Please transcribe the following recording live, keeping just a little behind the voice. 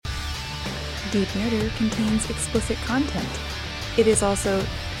Deep Nerder contains explicit content. It is also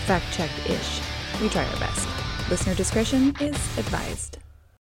fact-checked-ish. We try our best. Listener discretion is advised.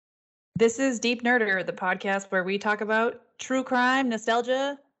 This is Deep Nerder, the podcast where we talk about true crime,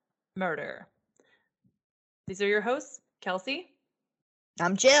 nostalgia, murder. These are your hosts, Kelsey.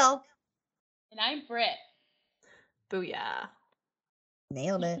 I'm Jill. And I'm Britt. Booyah.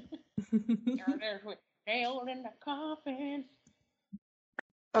 Nailed it. Nailed in the coffin.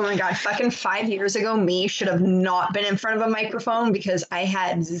 Oh my god, fucking 5 years ago, me should have not been in front of a microphone because I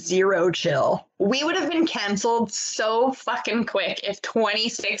had zero chill. We would have been canceled so fucking quick if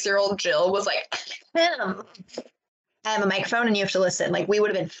 26-year-old Jill was like, I have a microphone and you have to listen. Like, we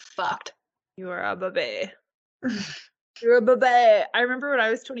would have been fucked. You are a baby. You're a baby. I remember when I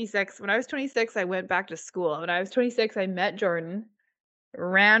was 26. When I was 26, I went back to school. When I was 26, I met Jordan,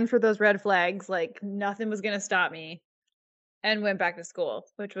 ran for those red flags like nothing was going to stop me, and went back to school,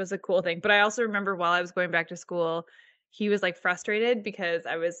 which was a cool thing. But I also remember while I was going back to school, he was like frustrated because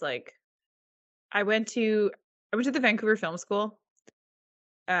I was like, I went to the Vancouver Film School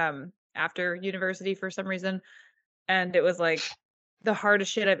after university for some reason, and it was like the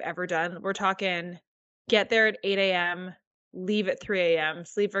hardest shit I've ever done. We're talking get there at 8 a.m., leave at 3 a.m.,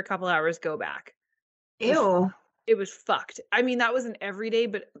 sleep for a couple hours, go back. Ew. It was fucked. I mean, that wasn't every day,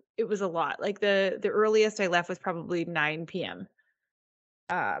 but it was a lot. Like the earliest I left was probably 9 p.m.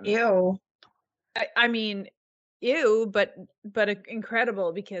 Ew. I mean, ew, but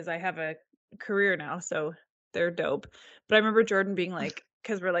incredible because I have a career now, so they're dope. But I remember Jordan being like,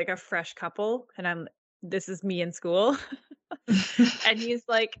 because we're like a fresh couple, and this is me in school, and he's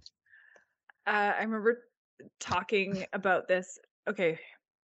like, I remember talking about this. Okay.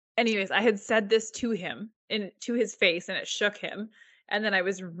 Anyways, I had said this to him to his face, and it shook him. And then I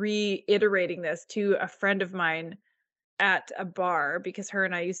was reiterating this to a friend of mine at a bar because her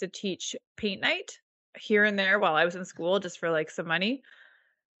and I used to teach paint night here and there while I was in school just for like some money.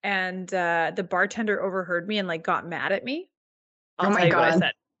 And the bartender overheard me and like got mad at me. I'll tell you what I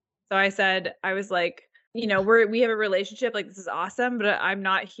said. So I said, I was like, you know, we have a relationship, like this is awesome, but I'm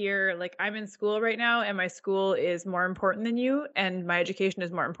not here, like I'm in school right now and my school is more important than you and my education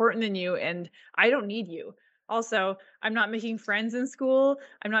is more important than you and I don't need you. Also, I'm not making friends in school.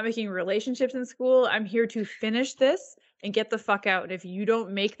 I'm not making relationships in school. I'm here to finish this and get the fuck out. And if you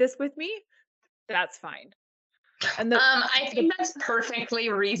don't make this with me, that's fine. And I think that's perfectly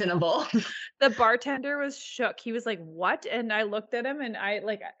reasonable. The bartender was shook. He was like, "What?" And I looked at him and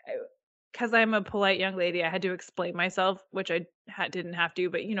because I'm a polite young lady, I had to explain myself, which I didn't have to,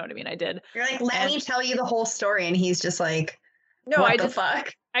 but you know what I mean. I did. You're like, let me tell you the whole story, and he's just like, no, what the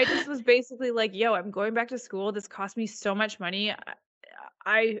fuck? I just was basically like, yo, I'm going back to school. This cost me so much money.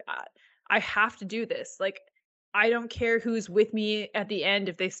 I have to do this. Like, I don't care who's with me at the end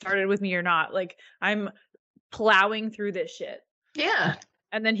if they started with me or not. Like, I'm plowing through this shit. Yeah.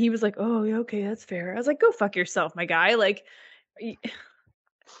 And then he was like, oh, okay, that's fair. I was like, go fuck yourself, my guy. Like,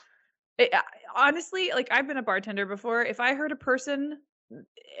 honestly, like I've been a bartender before. If I heard a person,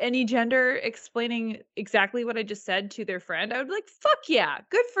 any gender, explaining exactly what I just said to their friend, I would be like, fuck yeah,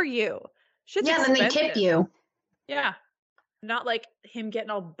 good for you. Shit's expensive. Then they tip you. Yeah. Not like him getting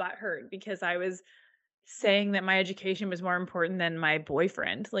all butthurt because I was saying that my education was more important than my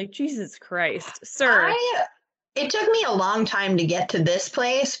boyfriend. Like, Jesus Christ, sir. It took me a long time to get to this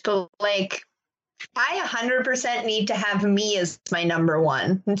place, but like I 100% need to have me as my number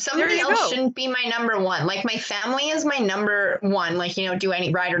one. Somebody else shouldn't be my number one. Like my family is my number one. Like, you know, do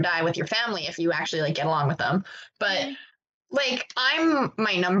any ride or die with your family if you actually like get along with them. But like I'm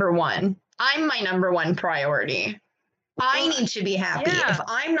my number one. I'm my number one priority. I need to be happy. Yeah. If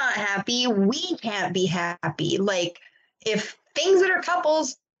I'm not happy, we can't be happy. Like if things that are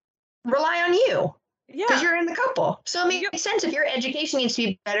couples rely on you. Yeah. Because you're in the couple. So it makes sense if your education needs to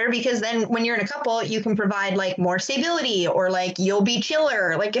be better because then when you're in a couple, you can provide like more stability or like you'll be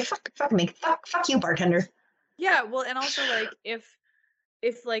chiller. Like fuck you, bartender. Yeah, well, and also like if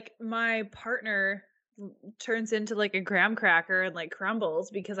like my partner turns into like a graham cracker and like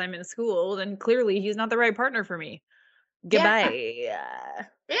crumbles because I'm in school, then clearly he's not the right partner for me. Goodbye.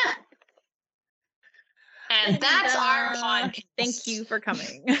 Yeah. And that's our podcast. Thank you for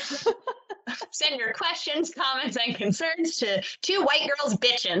coming. Send your questions, comments, and concerns to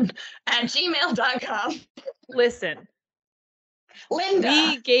twowhiteGirlsBitchin@gmail.com. Listen, Linda,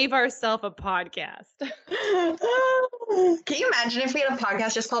 we gave ourselves a podcast. Can you imagine if we had a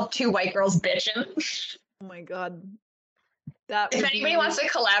podcast just called Two White Girls Bitchin'? Oh my god. If anybody wants to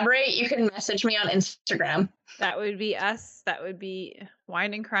collaborate, you can message me on Instagram. That would be us. That would be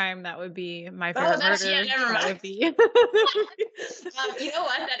Wine and crime, that would be my Oh, favorite that's murder. never That mind. would be You know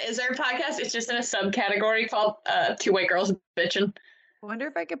what? That is our podcast. It's just in a subcategory called Two White Girls Bitchin'. I wonder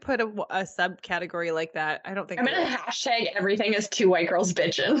if I could put a subcategory like that. I don't think I'm there gonna is. hashtag everything as Two White Girls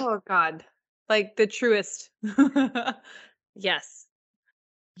Bitchin'. Oh God. Like the truest. Yes.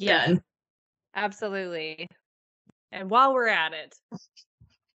 Yes. Done. Absolutely. And while we're at it,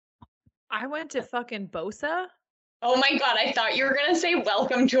 I went to fucking Bosa. Oh my god, I thought you were gonna say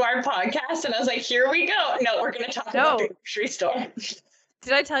welcome to our podcast, and I was like, here we go. No, we're gonna talk about the No. grocery store.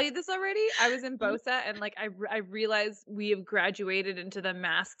 Did I tell you this already? I was in Bosa and like I realized we have graduated into the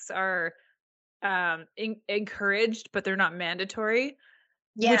masks are encouraged, but they're not mandatory.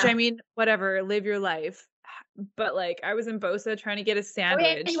 Yeah. Which I mean, whatever, live your life. But like I was in Bosa trying to get a Oh yeah,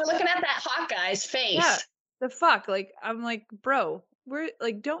 sandwich. you were looking at that hot guy's face. Yeah. The fuck? Like I'm like, bro, we're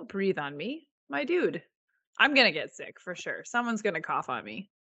like, don't breathe on me, my dude. I'm gonna get sick for sure. Someone's gonna cough on me.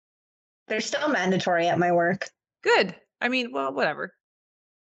 They're still mandatory at my work. Good. I mean, well, whatever.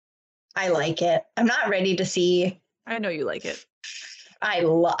 I like it. I'm not ready to see. I know you like it. I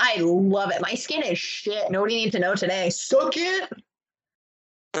love it. My skin is shit. Nobody needs to know today. Suck it.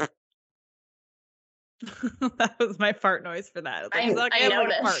 That was my fart noise for that. It's like, I suck it, like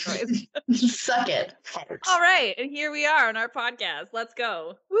noticed. fart noise. Suck it. All right, and here we are on our podcast. Let's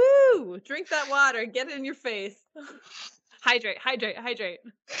go. Woo! Drink that water. Get it in your face. Hydrate, hydrate, hydrate.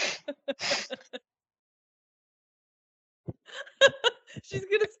 She's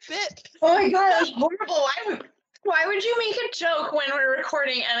gonna spit. Oh my god, that's horrible. Why would you make a joke when we're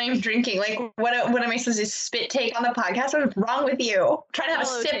recording and I'm drinking? Like, what am I supposed to spit take on the podcast? What is wrong with you? Try to have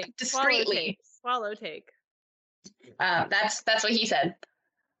Swallow a sip take, discreetly. Swallow take. That's what he said.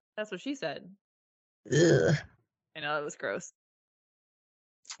 That's what she said. Ugh. I know that was gross.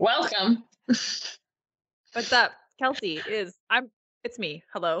 Welcome. What's up? Kelsey it's me.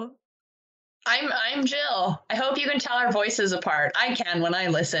 Hello. I'm Jill. I hope you can tell our voices apart. I can when I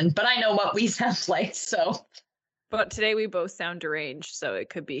listen, but I know what we sound like, so. But today we both sound deranged, so it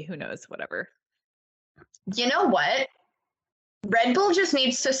could be, who knows, whatever. You know what? Red Bull just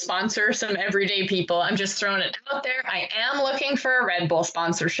needs to sponsor some everyday people. I'm just throwing it out there. I am looking for a Red Bull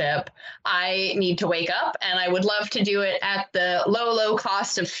sponsorship. I need to wake up, and I would love to do it at the low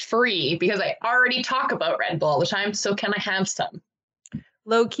cost of free because I already talk about Red Bull all the time. So can I have some?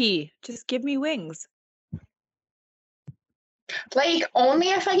 Low key. Just give me wings. Like,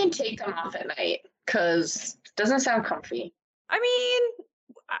 only if I can take them off at night, because it doesn't sound comfy. I mean,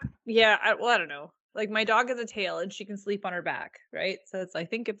 yeah, I don't know. Like my dog has a tail and she can sleep on her back, right? So it's, I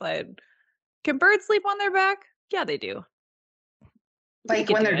think can birds sleep on their back? Yeah, they do. Like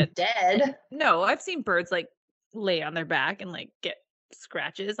can when do they're it. dead. No, I've seen birds like lay on their back and like get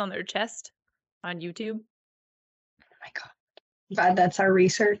scratches on their chest on YouTube. Oh my god. Glad that's our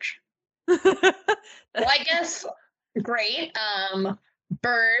research. Well, I guess great.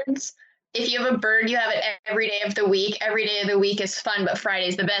 Birds. If you have a bird, you have it every day of the week. Every day of the week is fun, but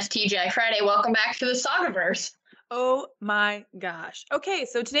Friday's the best. TGI Friday. Welcome back to the Sagaverse. Oh my gosh. Okay,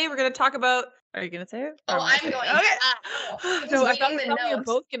 so today we're going to talk about. Are you going to say it? Oh, Or am I I'm saying it? going. Okay. No, I thought we were notes.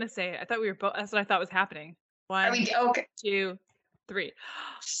 both going to say it. I thought we were both. That's what I thought was happening. One, Are we okay? 2, 3.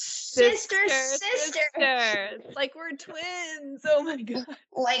 Sister. Like we're twins. Oh my god.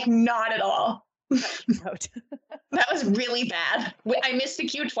 Like, not at all. Out. That was really bad. I missed the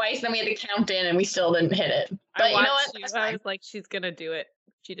cue twice, then we had to count in, and we still didn't hit it. But you know what? That's I fine. was like, she's gonna do it.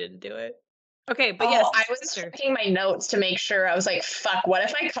 She didn't do it. Okay, but yes, I was checking my notes to make sure. I was like, fuck, what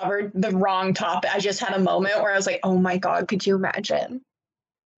if I covered the wrong topic? I just had a moment where I was like, oh my god, could you imagine?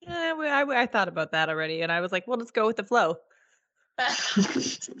 I thought about that already, and I was like, well, let's go with the flow. I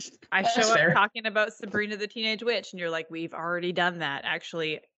That's show up fair. talking about Sabrina the Teenage Witch, and you're like, we've already done that.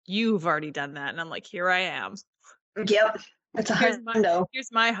 Actually, you've already done that, and I'm like, here I am. Yep. It's a Here's hard no.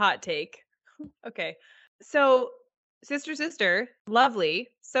 Here's my hot take. Okay. So, Sister, lovely.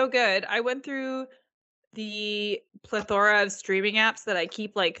 So good. I went through the plethora of streaming apps that I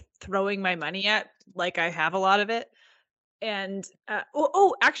keep like throwing my money at, like I have a lot of it. And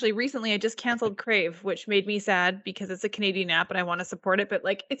actually recently I just canceled Crave, which made me sad because it's a Canadian app and I want to support it, but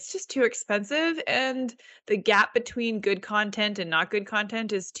like it's just too expensive and the gap between good content and not good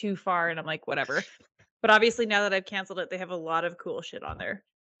content is too far, and I'm like, whatever. But obviously now that I've canceled it, they have a lot of cool shit on there.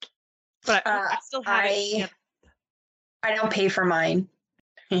 But I still have it. I don't pay for mine.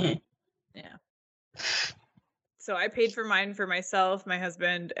 Yeah. So I paid for mine for myself, my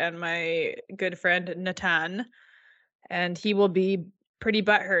husband, and my good friend Natan. And he will be pretty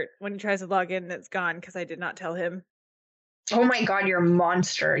butthurt when he tries to log in and it's gone because I did not tell him. Oh my god, you're a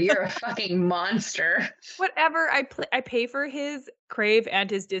monster. You're a fucking monster. Whatever. I pay for his Crave and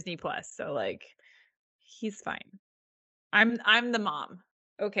his Disney Plus, so like he's fine. I'm the mom.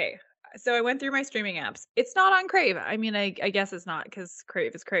 Okay. So I went through my streaming apps. It's not on Crave. I mean, I guess it's not because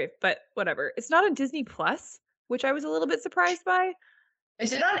Crave is Crave, but whatever. It's not on Disney Plus, which I was a little bit surprised by.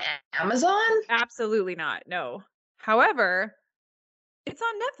 Is it on Amazon? Absolutely not. No. However, it's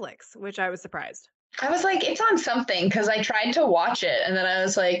on Netflix, which I was surprised. I was like, it's on something because I tried to watch it and then I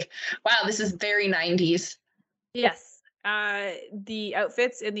was like, wow, this is very 90s. Yes. The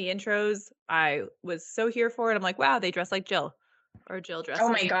outfits in the intros, I was so here for it. I'm like, wow, they dress like Jill. Or Jill dresses. Oh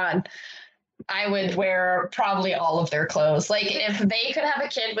my god. I would wear probably all of their clothes. Like if they could have a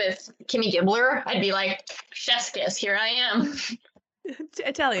kid with Kimmy Gibbler, I'd be like, chef's kiss, here I am.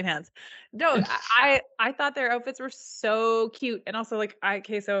 Italian hands. No, I thought their outfits were so cute. And also like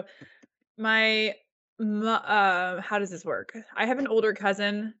so my how does this work? I have an older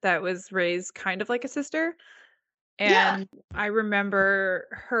cousin that was raised kind of like a sister. And I remember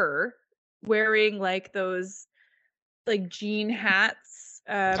her wearing like those like jean hats.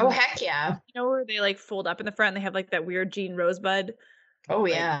 Oh heck yeah. You know where they like fold up in the front and they have like that weird jean rosebud. Oh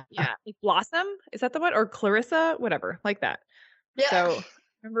like, yeah. Yeah. Like Blossom? Is that the one? Or Clarissa? Whatever. Like that. Yeah. So I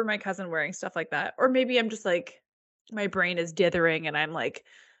remember my cousin wearing stuff like that. Or maybe I'm just like my brain is dithering and I'm like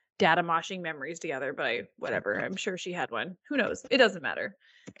data moshing memories together, but whatever. I'm sure she had one. Who knows? It doesn't matter.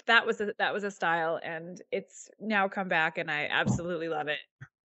 That was a style and it's now come back and I absolutely love it.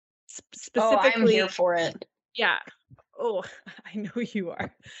 Specifically, I'm here for it. Yeah. Oh, I know you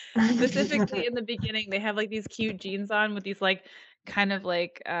are. Specifically in the beginning, they have like these cute jeans on with these like kind of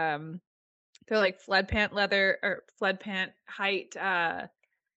like they're like flood pant leather or flood pant height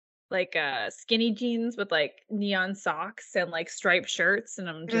like skinny jeans with like neon socks and like striped shirts and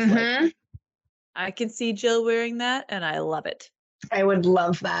I'm just like I can see Jill wearing that and I love it. I would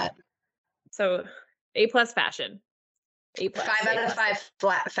love that. So A+ fashion. A+. 5 out of 5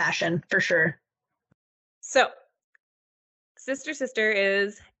 flat fashion for sure. So Sister Sister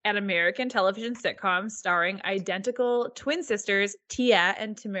is an American television sitcom starring identical twin sisters Tia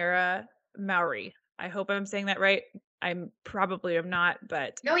and Tamara Mowry. I hope I'm saying that right. I'm probably am not,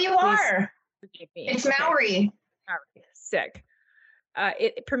 but no, you are. Forgive me. It's Mowry. Mowry. Sick.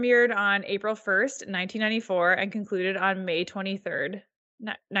 It premiered on April 1st, 1994, and concluded on May 23rd,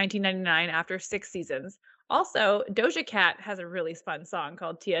 1999, after 6 seasons. Also, Doja Cat has a really fun song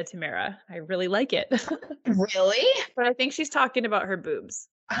called Tia Tamara. I really like it. Really? But I think she's talking about her boobs.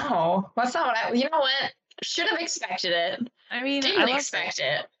 Oh, that's not what you know what? Should have expected it. I mean, Didn't expect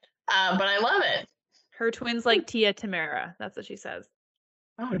it. But I love it. Her twins like Tia Tamara. That's what she says.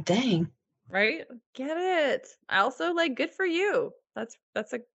 Oh, dang. Right? Get it. I also like good for you. That's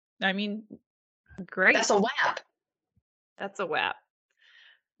I mean, great. That's a whap. That's a whap.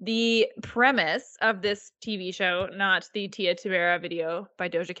 The premise of this TV show, not the Tia Tamara video by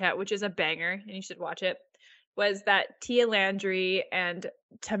Doja Cat, which is a banger and you should watch it, was that Tia Landry and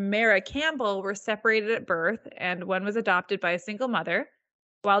Tamara Campbell were separated at birth and one was adopted by a single mother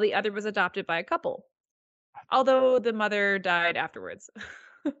while the other was adopted by a couple. Although the mother died afterwards.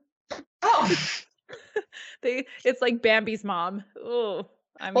 Oh. It's like Bambi's mom. Oh.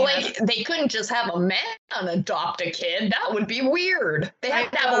 I mean, well, like they couldn't just have a man adopt a kid. That would be weird. They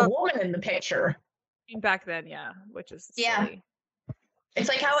had to have a woman in the picture. Back then, yeah, which is yeah. silly. It's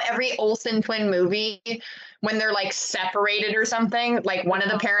like how every Olsen twin movie, when they're like separated or something, like one of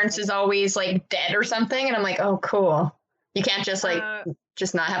the parents is always like dead or something, and I'm like, oh, cool. You can't just like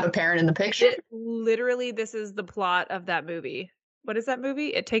just not have a parent in the picture. Literally, this is the plot of that movie. What is that movie?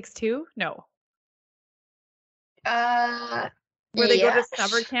 It Takes Two? No. Where they go to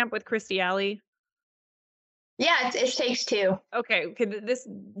summer camp with Kirstie Alley. Yeah, it Takes Two. Okay,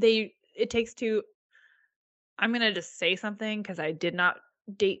 It Takes Two. I'm gonna just say something because I did not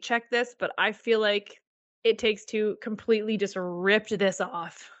date check this, but I feel like It Takes Two completely just ripped this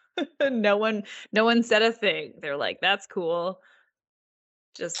off. No one said a thing. They're like, that's cool.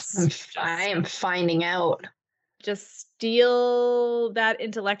 I am finding out. Just steal that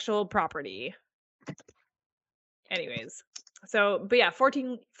intellectual property. Anyways. So, but yeah,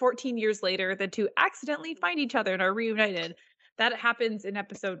 14 years later, the two accidentally find each other and are reunited. That happens in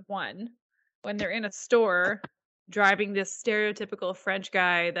episode 1 when they're in a store driving this stereotypical French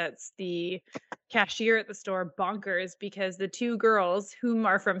guy that's the cashier at the store bonkers because the two girls, whom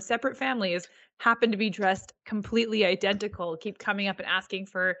are from separate families, happen to be dressed completely identical, keep coming up and asking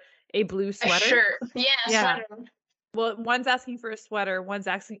for a blue sweater. A shirt. Yeah. Sweater. Well, one's asking for a sweater, one's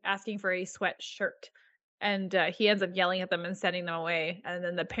asking for a sweatshirt. And he ends up yelling at them and sending them away. And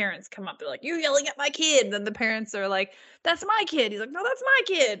then the parents come up. They're like, "You're yelling at my kid." And then the parents are like, "That's my kid." He's like, "No, that's my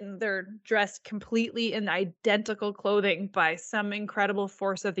kid." And they're dressed completely in identical clothing by some incredible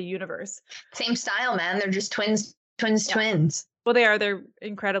force of the universe. Same style, man. They're just twins. Yeah. Well, they are. They're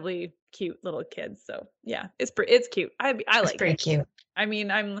incredibly cute little kids. So yeah, it's cute. I It's like pretty it. cute. I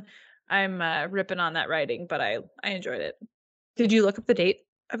mean, I'm ripping on that writing, but I enjoyed it. Did you look up the date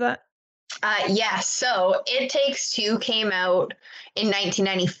of that? Yeah, so It Takes Two came out in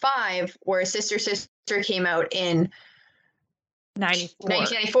 1995, where Sister Sister came out in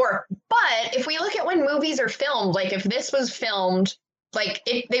 1994. But if we look at when movies are filmed, like if this was filmed, like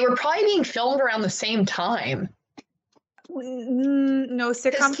they were probably being filmed around the same time. No,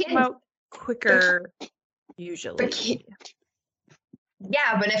 sitcoms come out quicker usually.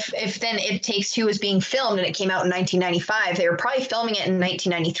 Yeah, but if then It Takes Two was being filmed and it came out in 1995, they were probably filming it in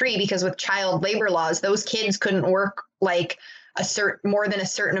 1993 because with child labor laws, those kids couldn't work like more than a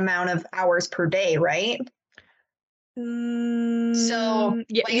certain amount of hours per day, right? So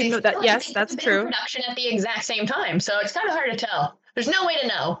yeah, like, you know that. Yes, that's true. Production at the exact same time, so it's kind of hard to tell. There's no way to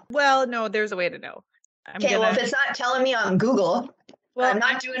know. Well, no, there's a way to know. Well, if it's not telling me on Google, well, I'm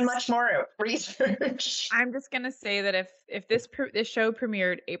not doing much more research. I'm just gonna say that if this show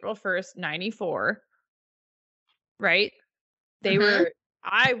premiered April 1st, 94, right? They were.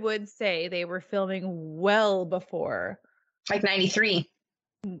 I would say they were filming well before, like 93.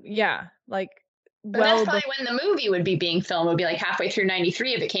 Yeah, like. But that's probably when the movie would be being filmed. It would be like halfway through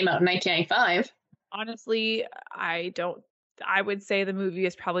 93 if it came out in 1995. Honestly, I would say the movie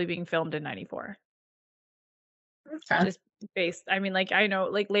is probably being filmed in 94. Okay. Just based, I mean, like, I know,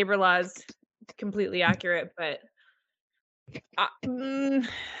 like, labor laws, completely accurate, but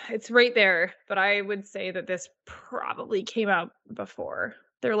it's right there. But I would say that this probably came out before.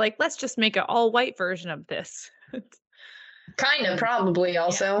 They're like, let's just make an all-white version of this. Kind of, probably,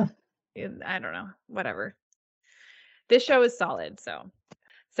 also. Yeah. I don't know, whatever. This show is solid. So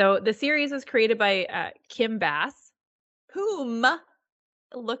the series was created by Kim Bass, whom,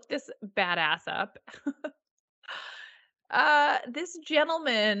 look this badass up. This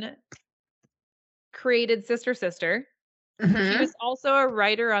gentleman created Sister Sister. He was also a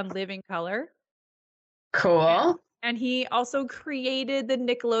writer on Living Color. Cool. And he also created the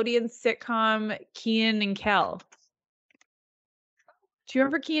Nickelodeon sitcom Kenan and Kel. Do you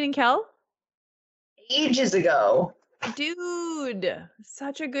remember Kenan and Kel? Ages ago. Dude,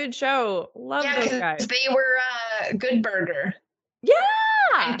 such a good show. Love those guys. They were Good Burger. Yeah.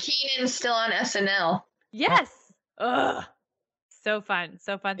 And Kenan's still on SNL. Yes. Ugh. So fun.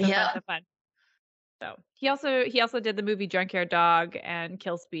 So fun. So he also did the movie Junkyard Dog and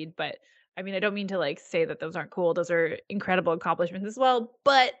Kill Speed, but I mean, I don't mean to like say that those aren't cool. Those are incredible accomplishments as well.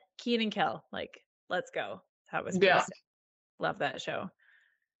 But Kenan and Kel, like, let's go. That was sick. Love that show.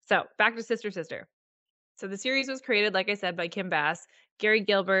 So back to Sister Sister. So the series was created, like I said, by Kim Bass, Gary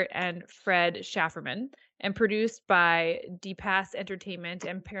Gilbert, and Fred Schafferman, and produced by DePass Entertainment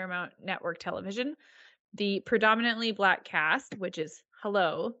and Paramount Network Television. The predominantly Black cast, which is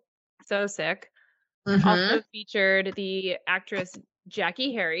hello, so sick, also featured the actress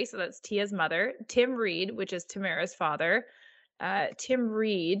Jackie Harry, so that's Tia's mother, Tim Reed, which is Tamara's father. Tim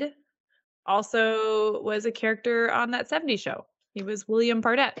Reed also was a character on that 70s show. He was William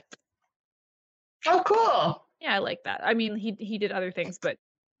Pardette. Oh, cool. Yeah, I like that. I mean, he did other things, but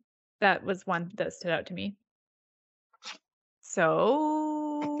that was one that stood out to me.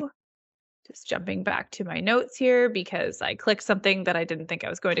 So just jumping back to my notes here because I clicked something that I didn't think I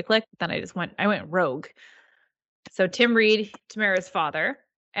was going to click. Then I went rogue. So Tim Reed, Tamara's father,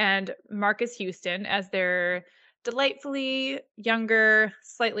 and Marcus Houston as their delightfully younger,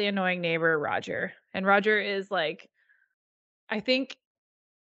 slightly annoying neighbor, Roger. And Roger is like, I think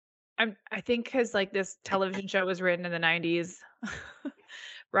because like this television show was written in the 90s,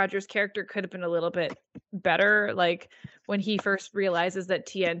 Roger's character could have been a little bit better. Like when he first realizes that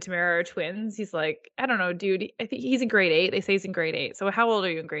Tia and Tamara are twins, he's like, I don't know, dude. I think he's in grade 8. They say he's in grade 8. So how old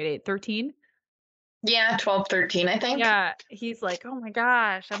are you in grade 8? 13? Yeah, 12, 13, I think. Yeah, he's like, oh my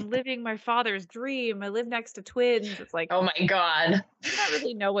gosh, I'm living my father's dream. I live next to twins. It's like, oh my God. You don't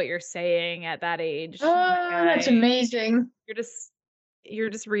really know what you're saying at that age. Oh, that's amazing. You're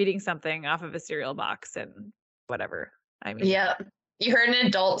just reading something off of a cereal box and whatever. I mean, yeah, you heard an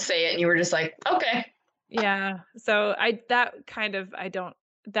adult say it and you were just like, okay. Yeah. So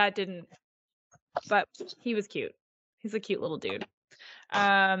but he was cute. He's a cute little dude.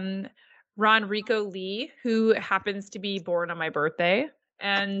 Ron Rico Lee, who happens to be born on my birthday.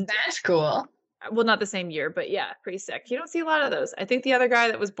 And that's cool. Well, not the same year, but yeah, pretty sick. You don't see a lot of those. I think the other guy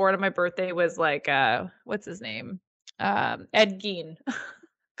that was born on my birthday was like, what's his name? Ed Gein.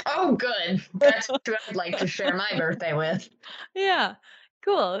 Oh, good. That's who I'd like to share my birthday with. Yeah,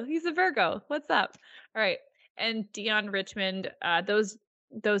 cool. He's a Virgo. What's up? All right. And Dion Richmond, those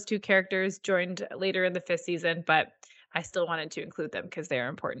two characters joined later in the 5th season, but I still wanted to include them because they are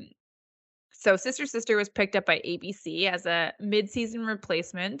important. So Sister Sister was picked up by ABC as a mid-season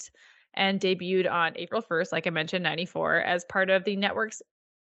replacement and debuted on April 1st, like I mentioned, 94, as part of the network's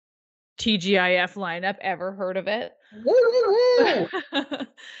TGIF lineup. Ever heard of it? Woo, woo, woo.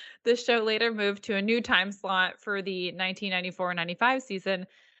 The show later moved to a new time slot for the 1994-95 season,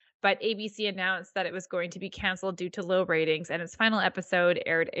 but ABC announced that it was going to be canceled due to low ratings, and its final episode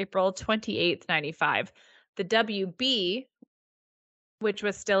aired April 28th, 95. The WB, which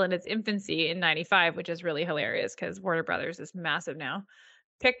was still in its infancy in 95, which is really hilarious because Warner Brothers is massive now,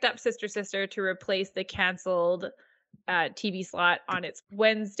 picked up Sister Sister to replace the canceled TV slot on its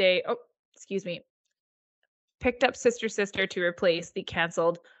Wednesday. Oh, excuse me. Picked up Sister Sister to replace the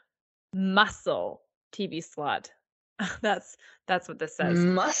canceled Muscle TV slot. That's what this says.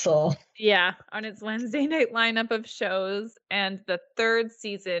 Muscle. Yeah, on its Wednesday night lineup of shows, and the 3rd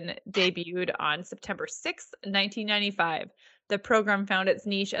season debuted on September 6th, 1995. The program found its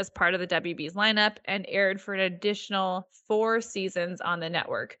niche as part of the WB's lineup and aired for an additional 4 seasons on the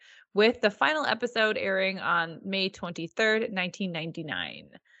network, with the final episode airing on May 23rd, 1999.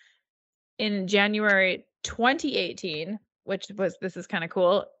 In January 2018, this is kind of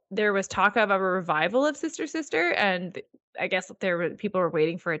cool, there was talk of a revival of Sister Sister, and I guess people were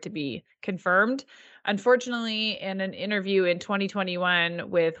waiting for it to be confirmed. Unfortunately, in an interview in 2021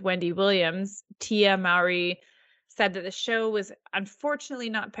 with Wendy Williams, Tia Mowry said that the show was unfortunately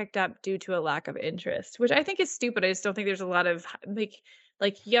not picked up due to a lack of interest, which I think is stupid. I just don't think there's a lot of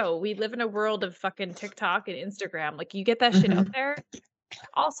yo, we live in a world of fucking TikTok and Instagram. Like, you get that shit out there.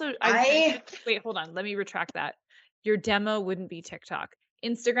 Also, wait, hold on. Let me retract that. Your demo wouldn't be TikTok.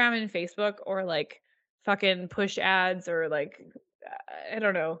 Instagram and Facebook, or like fucking push ads, or like I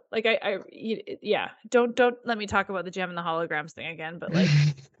don't know. Like yeah. Don't let me talk about the gem and the holograms thing again. But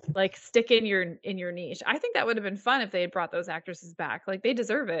like stick in your niche. I think that would have been fun if they had brought those actresses back. Like, they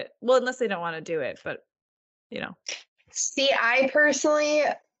deserve it. Well, unless they don't want to do it, but See, I personally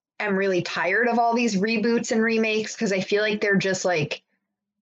am really tired of all these reboots and remakes because I feel like they're just like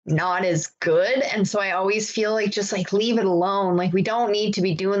not as good. And so I always feel like just like leave it alone. Like, we don't need to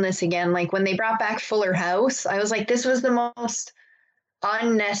be doing this again. Like, when they brought back Fuller House, I was like, this was the most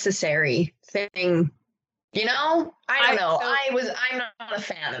unnecessary thing. You know? I don't know. I'm not a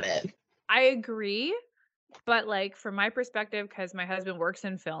fan of it. I agree. But like, from my perspective, because my husband works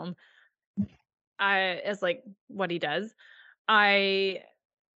in film, as like what he does, I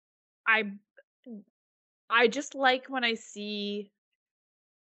just like when I see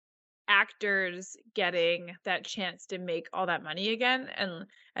actors getting that chance to make all that money again,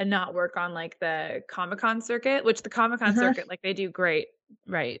 and not work on like the Comic-Con circuit, which the Comic-Con circuit, like, they do great,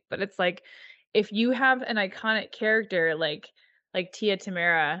 right? But it's like, if you have an iconic character like Tia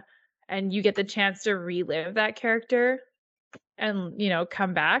Tamera, and you get the chance to relive that character and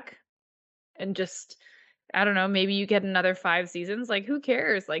come back, and just, I don't know, maybe you get another 5 seasons, like, who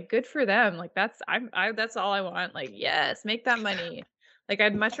cares? Like, good for them. Like, that's all I want. Like, yes, make that money. Like,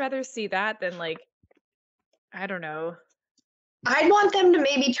 I'd much rather see that than like, I don't know. I'd want them to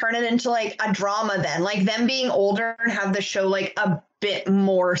maybe turn it into like a drama then, like them being older and have the show like a bit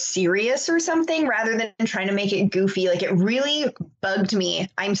more serious or something, rather than trying to make it goofy. Like, it really bugged me.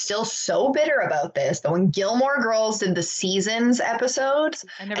 I'm still so bitter about this, but when Gilmore Girls did the seasons episodes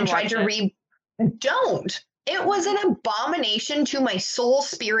and tried to don't. It was an abomination to my soul,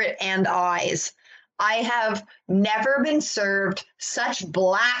 spirit, and eyes. I have never been served such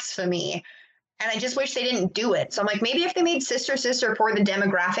blasphemy, and I just wish they didn't do it. So I'm like, maybe if they made Sister Sister for the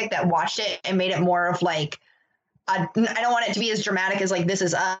demographic that watched it and made it more of like, I don't want it to be as dramatic as like This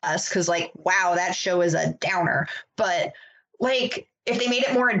Is Us, because like, wow, that show is a downer. But like, if they made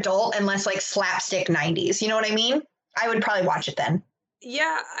it more adult and less like slapstick 90s, you know what I mean? I would probably watch it then.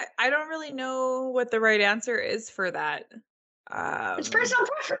 Yeah, I don't really know what the right answer is for that. It's personal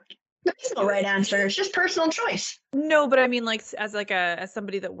preference. There is no right answer. It's just personal choice. No, but I mean, like, as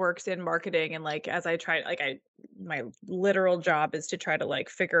somebody that works in marketing, and like, as I try, like, my literal job is to try to like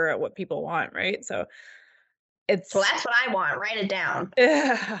figure out what people want, right? So that's what I want. Write it down.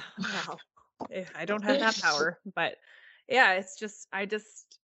 Wow. I don't have that power, but yeah, it's just,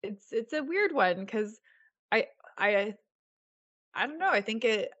 it's a weird one, because I don't know. I think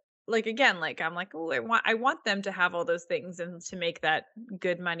like again, like I'm like, oh, I want them to have all those things and to make that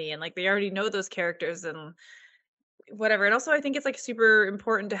good money, and like they already know those characters and whatever. And also I think it's like super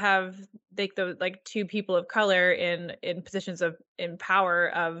important to have like those like two people of color in positions of in power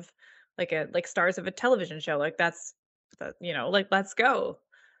of like a like stars of a television show. Like that's that, you know, like let's go.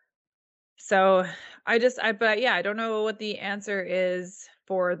 So but yeah, I don't know what the answer is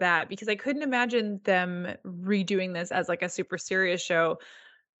for that because I couldn't imagine them redoing this as like a super serious show.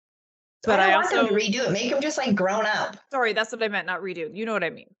 I But don't I want them to also redo it. Make them just like grown up. sorry, that's what I meant, not redo. You know what I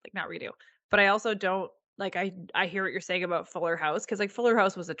mean? Like not redo. But I also don't like I hear what you're saying about Fuller House because like Fuller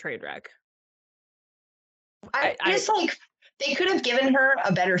House was a train wreck. I I just like they could have given her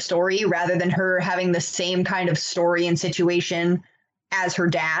a better story rather than her having the same kind of story and situation as her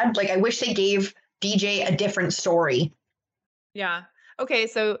dad. Like I wish they gave DJ a different story. yeah. Okay,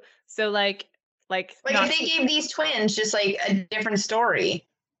 so like Like not if they gave these twins just like a different story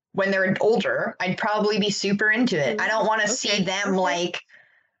when they're older, I'd probably be super into it. I don't want to see Okay, them okay. like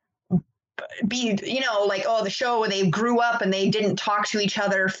be, you know, like, oh, the show where they grew up and they didn't talk to each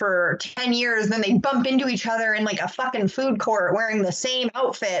other for 10 years. And then they bump into each other in like a fucking food court wearing the same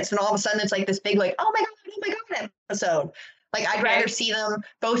outfits. And all of a sudden it's like this big, like, oh my God episode. Like, I'd rather see them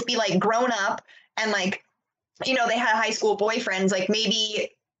both be like grown up and like, you know, they had high school boyfriends. Like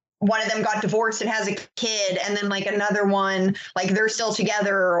maybe one of them got divorced and has a kid, and then like another one, like they're still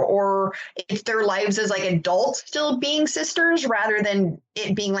together, or it's their lives as like adults still being sisters rather than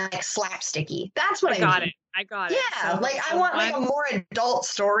it being like slapsticky. That's what I got mean. it. I got it. Yeah, So, like I so want like a one- more adult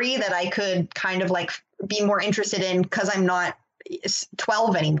story that I could kind of like be more interested in because I'm not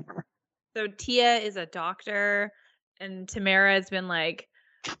 12 anymore. so Tia is a doctor and Tamara has been like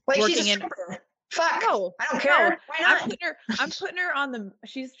Like she's working a in stripper. Fuck. no, I don't care. no. Why I'm not? putting her on the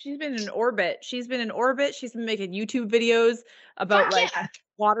she's been in orbit. She's been in orbit. She's been making YouTube videos about Fuck like yeah.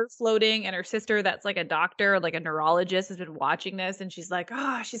 water floating, and her sister that's like a doctor, like a neurologist, has been watching this and she's like,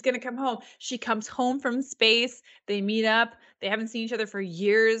 "Oh, she's going to come home." She comes home from space. They meet up. They haven't seen each other for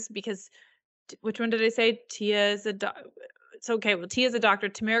years because which one did I say? Tia is a it's okay. Well, Tia's a doctor.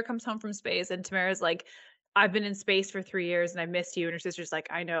 Tamara comes home from space and Tamara's like, I've been in space for 3 years and I missed you. And her sister's like,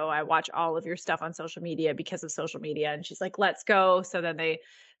 I know, I watch all of your stuff on social media because of social media. And she's like, let's go. So then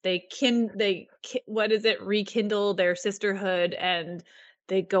what is it? Rekindle their sisterhood and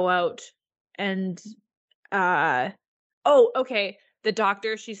they go out and, uh, oh, okay. The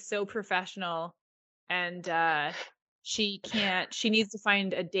doctor, she's so professional and, she needs to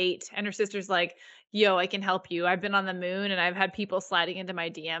find a date. And her sister's like, yo, I can help you. I've been on the moon and I've had people sliding into my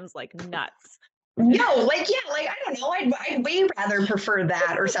DMs like nuts. No, like yeah, like I don't know. I'd way rather prefer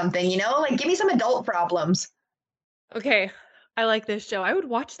that or something, you know? Like give me some adult problems. Okay, I like this show. I would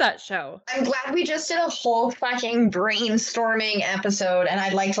watch that show. I'm glad we just did a whole fucking brainstorming episode, and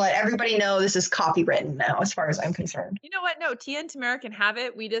I'd like to let everybody know this is copywritten now, as far as I'm concerned. You know what? No, Tia and Tamara can have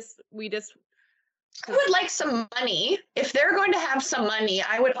it. We just I would like some money. If they're going to have some money,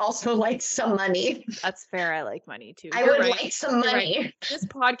 I would also like some money. that's fair. I like money too. I You're would right. like some You're right. money. This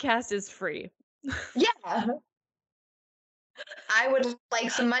podcast is free. Yeah. I would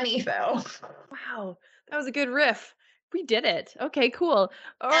like some money though. Wow, that was a good riff. We did it. Okay, cool.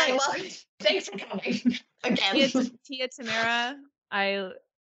 All right. Well, thanks for coming again. Tia, Tamara,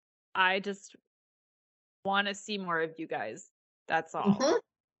 I just want to see more of you guys. That's all. Mhm.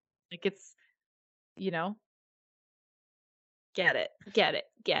 Like it's, you know, get it, get it,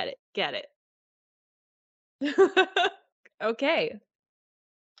 get it, get it. Okay.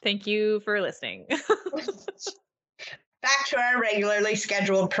 Thank you for listening. Back to our regularly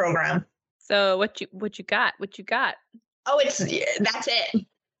scheduled program. So what you got? What you got? Oh, that's it.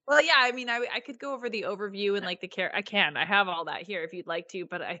 Well, yeah, I mean, I could go over the overview and like the care. I have all that here if you'd like to,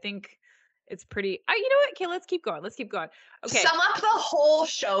 but I think it's pretty. You know what? Okay, let's keep going. Let's keep going. Okay. Sum up the whole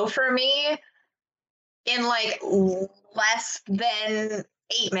show for me in like less than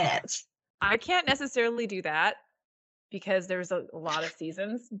 8 minutes. I can't necessarily do that because there's a lot of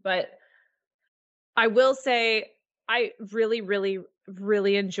seasons, but I will say I really, really,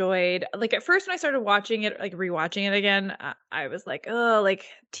 really enjoyed. Like at first when I started watching it, like rewatching it again, I was like, oh, like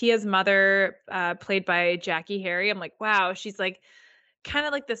Tia's mother, played by Jackie Harry. I'm like, wow, she's like kind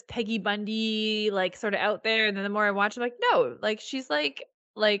of like this Peggy Bundy, like sort of out there. And then the more I watch, I'm like, no, like she's like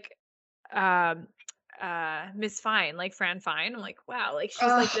um Miss Fine, like Fran Fine. I'm like, wow, like she's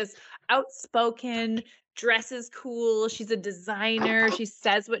like this outspoken, dresses cool, she's a designer, she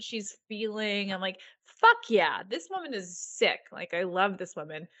says what she's feeling. I'm like, fuck yeah, this woman is sick. Like I love this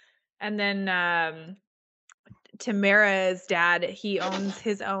woman. And then Tamara's dad, he owns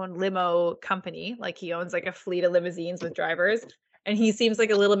his own limo company. Like he owns like a fleet of limousines with drivers. And he seems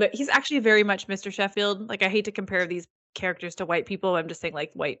like a little bit, he's actually very much Mr. Sheffield. Like, I hate to compare these characters to white people. I'm just saying,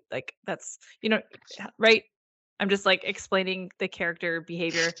 like, white, like, that's, right? I'm just like explaining the character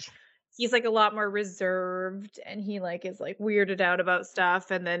behavior. He's like a lot more reserved, and he like is like weirded out about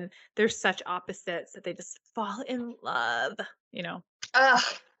stuff. And then they're such opposites that they just fall in love, Ugh,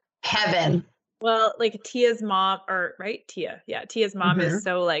 heaven. Well, like Tia's mom, or right? Tia. Yeah, Tia's mom is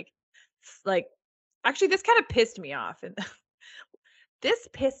so like actually this kind of pissed me off. And this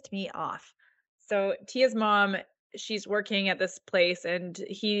pissed me off. So Tia's mom, she's working at this place, and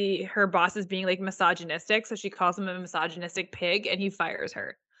her boss is being like misogynistic, so she calls him a misogynistic pig, and he fires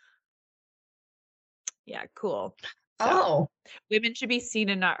her. Yeah, cool. So, women should be seen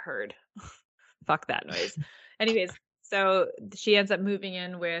and not heard. Fuck that noise. Anyways, so she ends up moving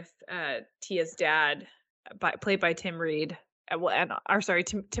in with Tia's dad, played by Tim Reed.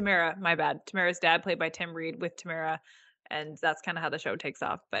 Tamara. My bad. Tamara's dad, played by Tim Reed, with Tamara, and that's kind of how the show takes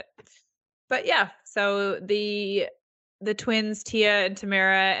off. But yeah, so the twins, Tia and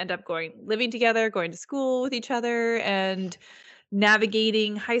Tamara, end up living together, going to school with each other, and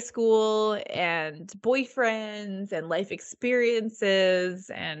navigating high school and boyfriends and life experiences.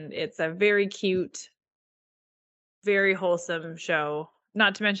 And it's a very cute, very wholesome show.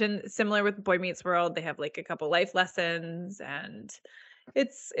 Not to mention, similar with Boy Meets World, they have like a couple life lessons, and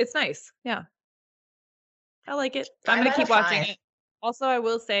it's nice. Yeah, I like it. I'm gonna keep watching it. Also, I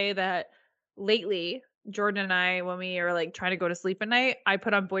will say that lately, Jordan and I, when we are like trying to go to sleep at night, I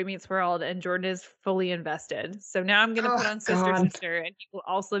put on Boy Meets World, and Jordan is fully invested. So now I'm gonna put on Sister, and he will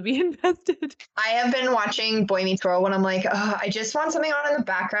also be invested. I have been watching Boy Meets World when I'm like, I just want something on in the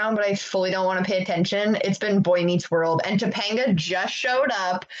background, but I fully don't want to pay attention. It's been Boy Meets World, and Topanga just showed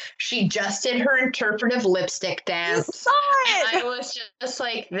up. She just did her interpretive lipstick dance. You saw it! And I was just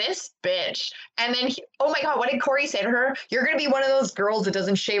like, this bitch. And then, oh my God, what did Corey say to her? You're going to be one of those girls that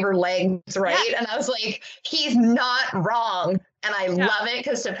doesn't shave her legs, right? Yeah. And I was like, he's not wrong. And I love it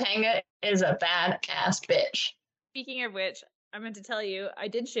because Topanga is a badass bitch. Speaking of which, I meant to tell you, I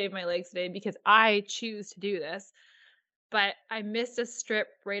did shave my legs today because I choose to do this, but I missed a strip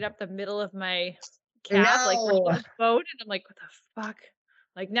right up the middle of my calf, like the bone, and I'm like, what the fuck?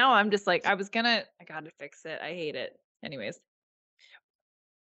 Like, now I'm just like, I gotta fix it. I hate it. Anyways.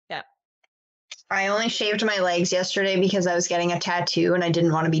 Yeah. I only shaved my legs yesterday because I was getting a tattoo and I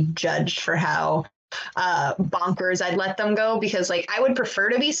didn't want to be judged for how bonkers I'd let them go, because like I would prefer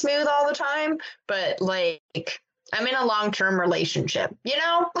to be smooth all the time, but like I'm in a long-term relationship,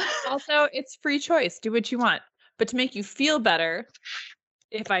 Also, it's free choice. Do what you want. But to make you feel better,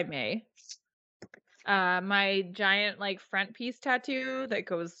 if I may, my giant like front piece tattoo that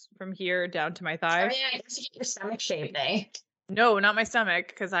goes from here down to my thigh. I guess you get your stomach shaved, eh? No, not my stomach,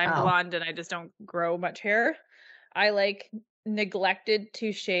 because I'm blonde and I just don't grow much hair. I like neglected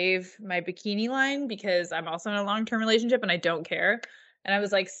to shave my bikini line because I'm also in a long-term relationship and I don't care. And I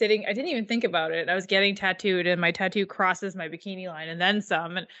was like sitting, I didn't even think about it. I was getting tattooed and my tattoo crosses my bikini line and then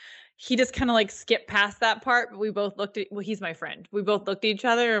some. And he just kind of like skipped past that part. But we both he's my friend. We both looked at each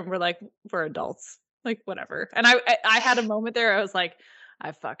other and we're like, we're adults. Like, whatever. And I had a moment there. I was like,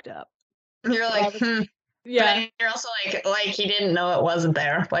 I fucked up. You're like, Yeah. But you're also like he didn't know it wasn't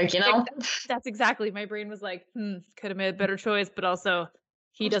there. Like, That's exactly. My brain was like, could have made a better choice, but also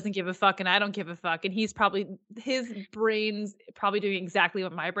he doesn't give a fuck and I don't give a fuck. And his brain's probably doing exactly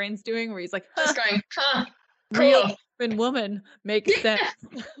what my brain's doing, where he's like, just going, cool. Real human woman makes sense.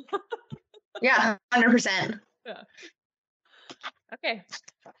 Yeah, 100%. Yeah. Okay.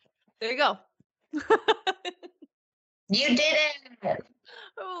 There you go. You did it.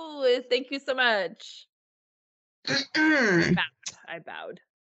 Oh, thank you so much. I bowed.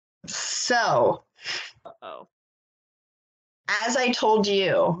 So, as I told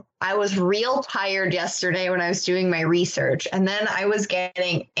you, I was real tired yesterday when I was doing my research, and then I was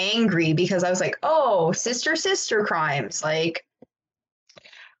getting angry because I was like, oh, sister crimes, like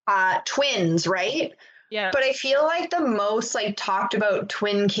twins, right? Yeah. But I feel like the most like talked about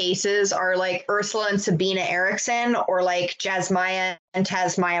twin cases are like Ursula and Sabina Eriksson, or like Jasmaya and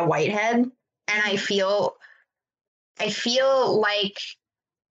Tasmaya Whitehead. And I feel like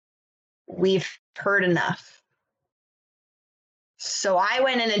we've heard enough. So I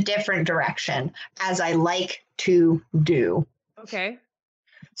went in a different direction, as I like to do. Okay.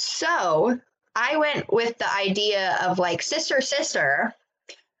 So I went with the idea of like sister,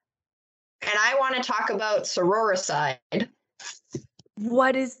 and I want to talk about sororicide.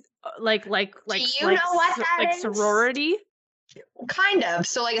 What is like? Do you know what that is? Sorority? Kind of.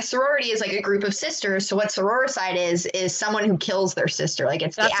 So like a sorority is like a group of sisters. So what sororicide is someone who kills their sister. Like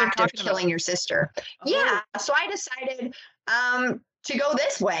it's the act of killing your sister. Oh. Yeah. So I decided To go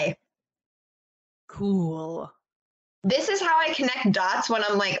this way. Cool. This is how I connect dots when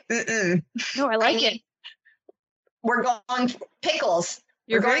I'm like, No, I like it. We're going pickles.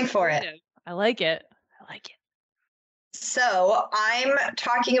 We're going for it. I like it. I like it. So I'm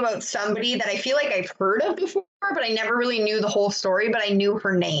talking about somebody that I feel like I've heard of before, but I never really knew the whole story, but I knew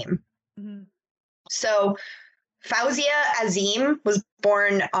her name. Mhm. So Fawzia Azim was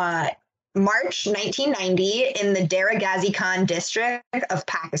born March 1990 in the Dera Ghazi Khan district of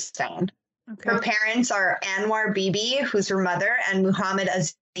Pakistan. Okay. Her parents are Anwar Bibi, who's her mother, and Muhammad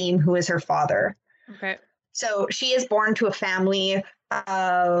Azim, who is her father. Okay. So she is born to a family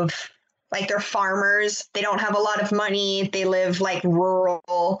of, like, they're farmers. They don't have a lot of money. They live like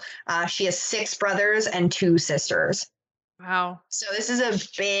rural. She has 6 brothers and 2 sisters. Wow. So this is a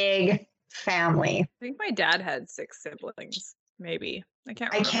big family. I think my dad had 6 siblings, maybe. I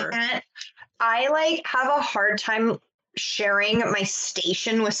can't remember. I like have a hard time sharing my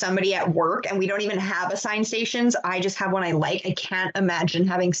station with somebody at work, and we don't even have assigned stations. I just have one I like. I can't imagine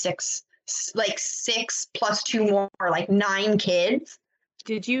having 6 plus 2 more, like 9 kids.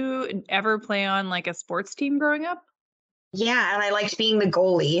 Did you ever play on like a sports team growing up? Yeah, and I liked being the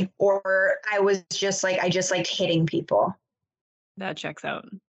goalie, or I just liked hitting people. That checks out.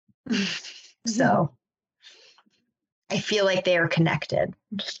 So I feel like they are connected.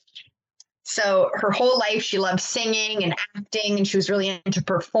 So her whole life, she loved singing and acting, and she was really into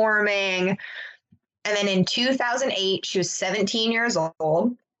performing. And then in 2008, she was 17 years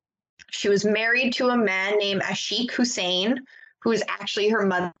old. She was married to a man named Ashiq Hussain, who is actually her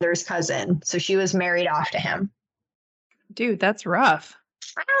mother's cousin. So she was married off to him. Dude, that's rough.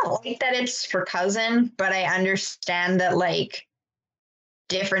 I don't like that it's for cousin, but I understand that, like,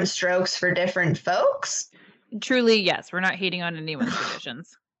 different strokes for different folks. Truly, yes. We're not hating on anyone's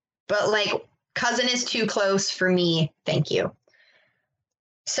traditions. But, like, cousin is too close for me. Thank you.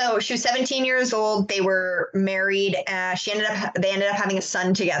 So she was 17 years old. They were married. They ended up having a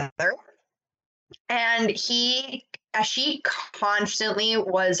son together. And she constantly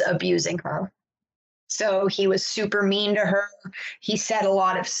was abusing her. So he was super mean to her. He said a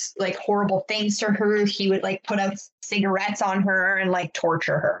lot of like horrible things to her. He would like put out cigarettes on her and like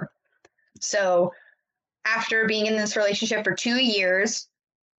torture her. So after being in this relationship for 2 years,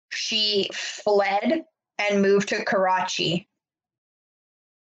 she fled and moved to Karachi.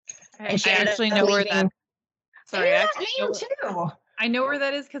 I actually know where that. Sorry, yeah, I me too. I know where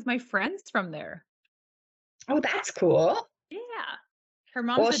that is because my friend's from there. Oh, that's cool. Yeah, her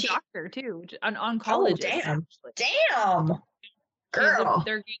mom's a doctor too, an oncologist. Oh, damn, girl.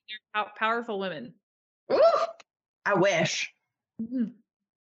 They're powerful women. Ooh, I wish. Mm-hmm.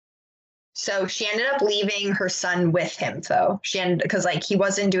 So she ended up leaving her son with him, though. Because like he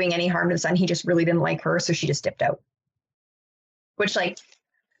wasn't doing any harm to the son. He just really didn't like her, so she just dipped out. Which, like,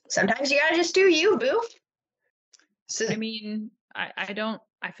 sometimes you gotta just do you, boo. So I mean, I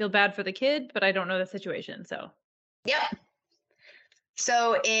feel bad for the kid, but I don't know the situation. So yep.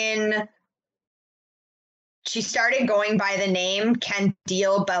 So she started going by the name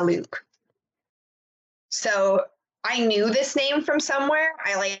Kandil Balouk. So I knew this name from somewhere.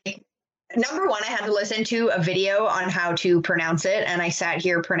 Number one, I had to listen to a video on how to pronounce it, and I sat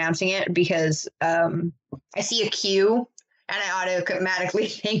here pronouncing it because I see a Q and I automatically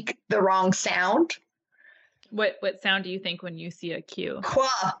think the wrong sound. What sound do you think when you see a Q?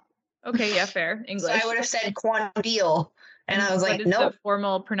 Qua. Okay, yeah, fair. English. So I would have said Quandil, and I was like, no. Nope. The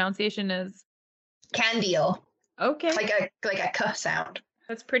formal pronunciation is Kandil. Okay. Like a k sound.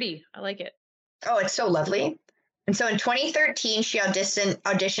 That's pretty. I like it. Oh, it's so lovely. And so in 2013, she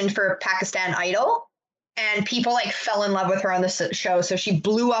auditioned for Pakistan Idol, and people like fell in love with her on the show. So she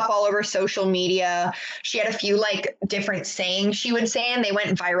blew up all over social media. She had a few like different sayings she would say, and they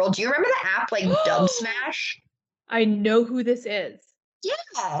went viral. Do you remember the app like Dub Smash? I know who this is.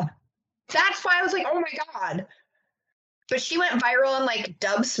 Yeah. That's why I was like, oh my God. But she went viral in like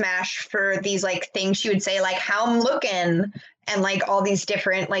Dub Smash for these like things she would say, like how I'm looking, and like all these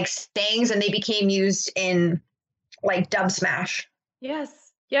different like sayings, and they became used in like Dub Smash. Yes.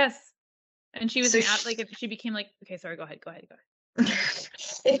 And she was she became like, okay, sorry, go ahead.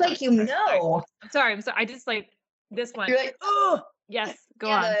 It's like, you know. I'm sorry. I just like this one. You're like, oh, yes, go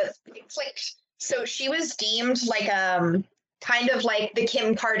on. It's like, so she was deemed like kind of like the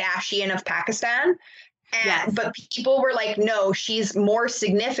Kim Kardashian of Pakistan. But people were like, no, she's more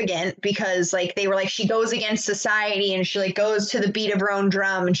significant because like they were like, she goes against society and she like goes to the beat of her own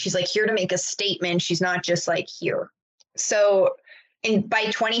drum, and she's like here to make a statement. She's not just like here. So and by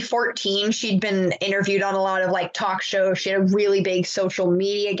 2014, she'd been interviewed on a lot of like talk shows. She had a really big social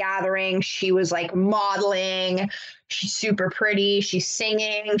media gathering. She was like modeling. She's super pretty. She's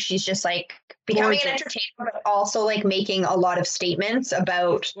singing. She's just like becoming an entertainer, but also like making a lot of statements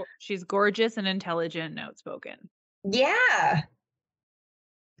about. She's gorgeous and intelligent and outspoken. Yeah.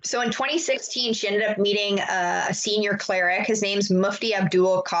 So in 2016, she ended up meeting a senior cleric. His name's Mufti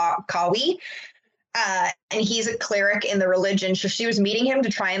Abdul Qawi. And he's a cleric in the religion. So she was meeting him to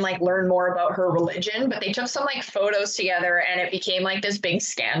try and like learn more about her religion, but they took some like photos together and it became like this big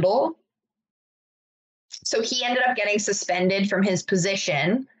scandal. So he ended up getting suspended from his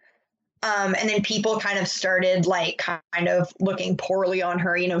position. And then people kind of started like kind of looking poorly on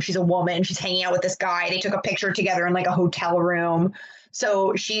her. You know, she's a woman, she's hanging out with this guy. They took a picture together in like a hotel room.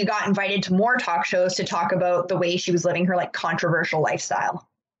 So she got invited to more talk shows to talk about the way she was living her like controversial lifestyle.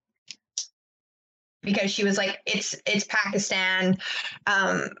 Because she was like, it's Pakistan.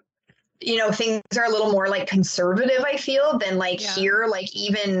 You know, things are a little more like conservative, I feel, than like here. Like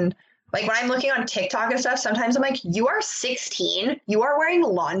even like when I'm looking on TikTok and stuff, sometimes I'm like, you are 16, you are wearing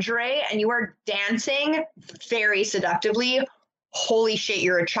lingerie and you are dancing very seductively. Holy shit,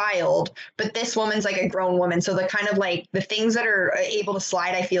 you're a child. But this woman's like a grown woman. So the kind of like the things that are able to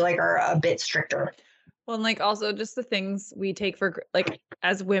slide, I feel like are a bit stricter. Well, and like also just the things we take for like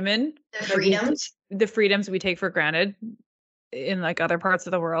as women, the freedoms we take for granted in like other parts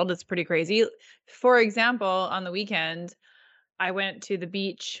of the world. It's pretty crazy. For example, on the weekend, I went to the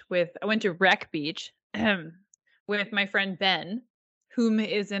beach I went to Wreck Beach with my friend Ben, whom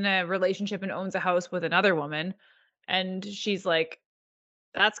is in a relationship and owns a house with another woman. And she's like,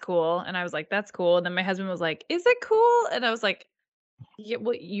 that's cool. And I was like, that's cool. And then my husband was like, is it cool? And I was like, yeah,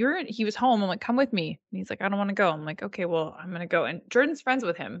 well, he was home. I'm like, come with me. And he's like, I don't want to go. I'm like, okay, well, I'm going to go. And Jordan's friends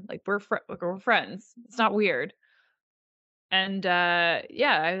with him. Like we're friends. It's not weird. And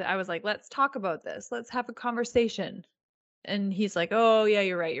I was like, let's talk about this. Let's have a conversation. And he's like, oh yeah,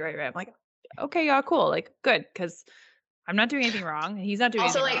 you're right. I'm like, okay, yeah, cool. Like good. Cause I'm not doing anything wrong. And he's not doing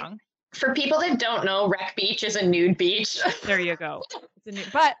anything wrong. For people that don't know, Wreck Beach is a nude beach. There you go.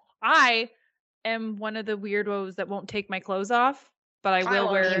 But I am one of the weirdos that won't take my clothes off, but I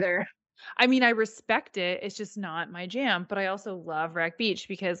will wear. Either. I mean, I respect it. It's just not my jam. But I also love Wreck Beach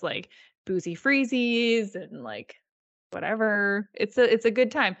because like boozy freezies and like whatever. It's a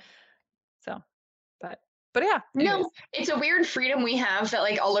good time. So, but yeah. Anyways. No, it's a weird freedom we have that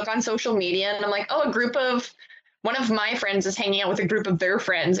like I'll look on social media and I'm like, oh, one of my friends is hanging out with a group of their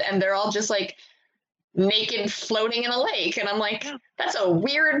friends and they're all just like naked floating in a lake. And I'm like, that's a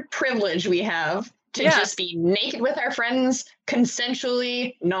weird privilege we have to just be naked with our friends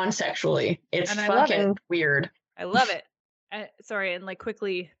consensually, non-sexually. It's fucking weird. I love it. Sorry. And like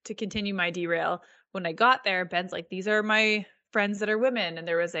quickly to continue my derail, when I got there, Ben's like, these are my friends that are women. And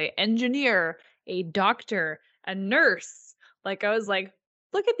there was a engineer, a doctor, a nurse. Like I was like,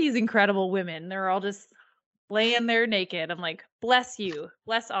 look at these incredible women. They're all just laying there naked. I'm like, bless you.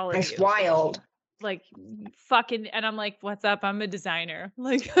 Bless all of you. It's wild. Like fucking, and I'm like, what's up? I'm a designer.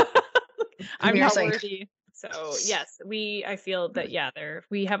 Like I'm not worthy. So yes, I feel that,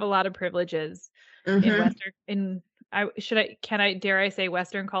 we have a lot of privileges in dare I say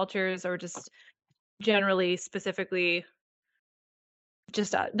Western cultures, or just generally specifically,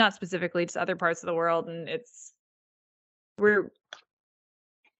 just not specifically, just other parts of the world. And we're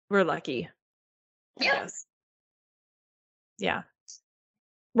lucky. Yes. Yeah.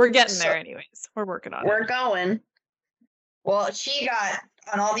 We're getting there anyways. We're working on it. We're going. Well, she got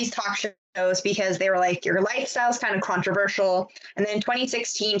on all these talk shows because they were like, your lifestyle's kind of controversial. And then in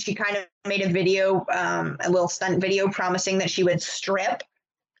 2016, she kind of made a video, a little stunt video promising that she would strip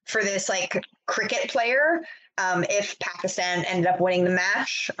for this like cricket player if Pakistan ended up winning the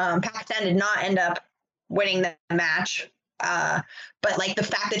match. Pakistan did not end up winning the match. But like the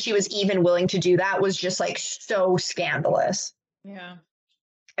fact that she was even willing to do that was just like so scandalous. Yeah.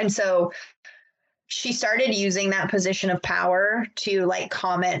 And so she started using that position of power to like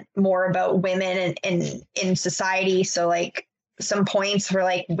comment more about women in society. So like some points were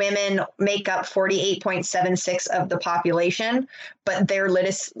like women make up 48.76 of the population, but their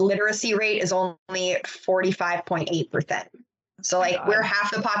literacy rate is only 45.8%. So like we're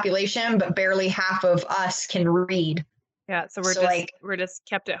half the population, but barely half of us can read. Yeah, so we're just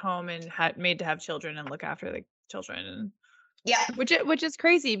kept at home and made to have children and look after the children. And yeah, which is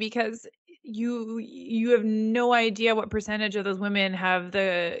crazy because you have no idea what percentage of those women have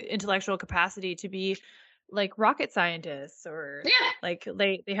the intellectual capacity to be like rocket scientists, or like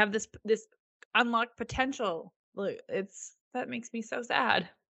they have this unlocked potential. That makes me so sad.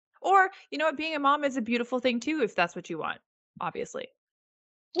 Or you know what, being a mom is a beautiful thing too if that's what you want. obviously.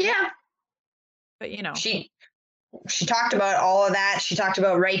 Yeah. But you know. She talked about all of that. She talked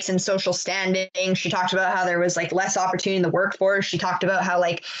about rights and social standing. She talked about how there was like less opportunity in the workforce. She talked about how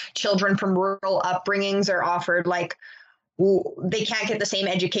like children from rural upbringings are offered like they can't get the same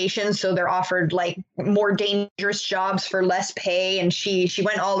education, so they're offered like more dangerous jobs for less pay. And she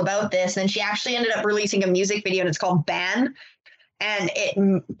went all about this. And then she actually ended up releasing a music video, and it's called Ban. And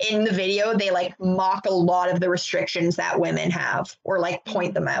in the video, they like mock a lot of the restrictions that women have, or like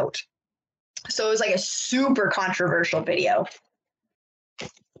point them out. So it was like a super controversial video.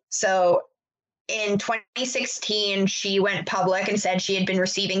 So in 2016, she went public and said she had been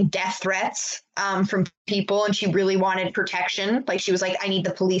receiving death threats from people, and she really wanted protection. Like she was like, I need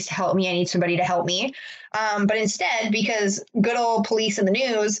the police to help me. I need somebody to help me. But instead, because good old police in the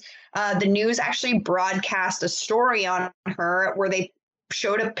news actually broadcast a story on her where they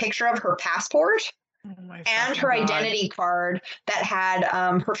showed a picture of her passport and her identity card that had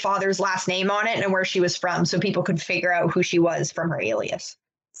her father's last name on it and where she was from, so people could figure out who she was from her alias.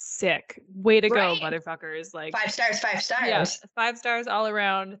 Sick. Way to go, motherfuckers. Like 5 stars, 5 stars. Yeah, 5 stars all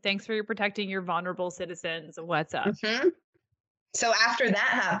around. Thanks for protecting your vulnerable citizens. What's up? Mm-hmm. So after that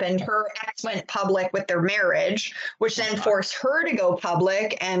happened, her ex went public with their marriage, which then forced her to go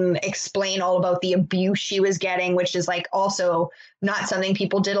public and explain all about the abuse she was getting, which is like also not something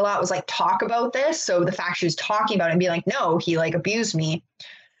people did a lot, was like talk about this. So the fact she was talking about it and being like, no, he like abused me.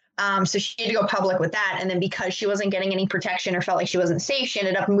 So she had to go public with that. And then because she wasn't getting any protection or felt like she wasn't safe, she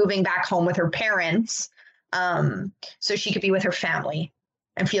ended up moving back home with her parents so she could be with her family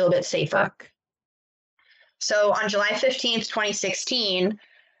and feel a bit safer. Fuck. So on July 15th, 2016,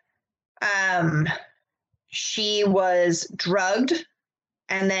 she was drugged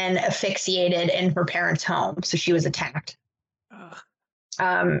and then asphyxiated in her parents' home. So she was attacked.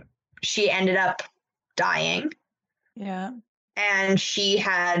 She ended up dying. Yeah. And she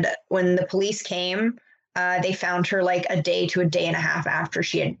had, when the police came, they found her like a day to a day and a half after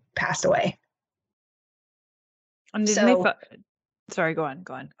she had passed away. And sorry, go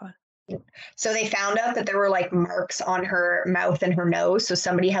on. So they found out that there were like marks on her mouth and her nose. So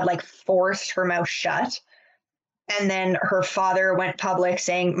somebody had like forced her mouth shut. And then her father went public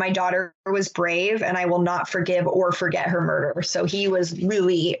saying, my daughter was brave and I will not forgive or forget her murder. So he was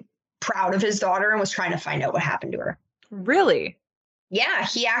really proud of his daughter and was trying to find out what happened to her. Really? Yeah,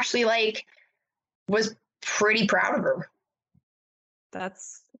 he actually like was pretty proud of her. I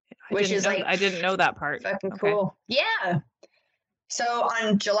didn't know that part. Fucking cool. Yeah. So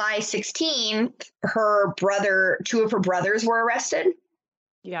on July 16th, two of her brothers were arrested.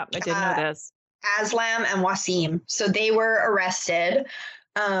 Yeah, I did know this. Aslam and Wasim. So they were arrested.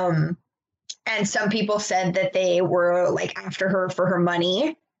 And some people said that they were like after her for her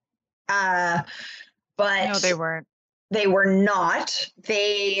money. But no, they weren't. They were not.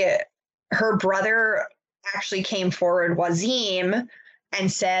 Her brother actually came forward, Wasim, and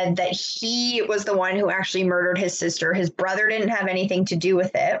said that he was the one who actually murdered his sister. His brother didn't have anything to do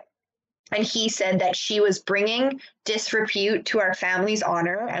with it. And he said that she was bringing disrepute to our family's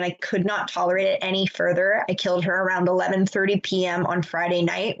honor, and I could not tolerate it any further. I killed her around 11:30 p.m. on Friday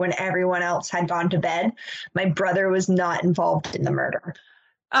night when everyone else had gone to bed. My brother was not involved in the murder.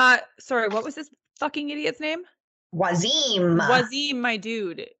 Sorry, what was this fucking idiot's name? Wasim. Wasim, my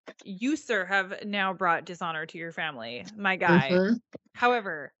dude. You, sir, have now brought dishonor to your family, my guy. Mm-hmm.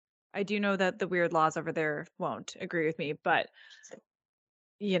 However, I do know that the weird laws over there won't agree with me, but,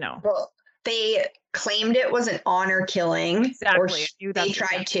 you know. Well, they claimed it was an honor killing. Exactly. Or they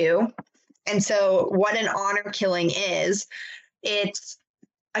tried to. And so what an honor killing is, it's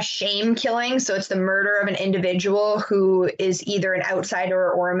a shame killing. So it's the murder of an individual who is either an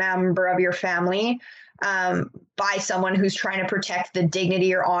outsider or a member of your family. By someone who's trying to protect the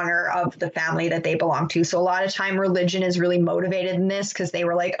dignity or honor of the family that they belong to. So a lot of time religion is really motivated in this because they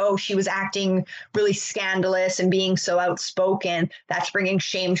were like, oh, she was acting really scandalous and being so outspoken. That's bringing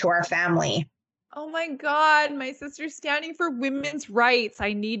shame to our family. Oh my God, my sister's standing for women's rights.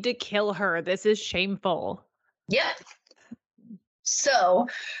 I need to kill her. This is shameful. Yep. So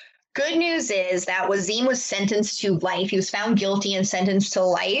good news is that Wasim was sentenced to life. He was found guilty and sentenced to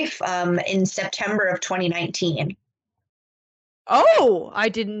life in September of 2019. Oh, I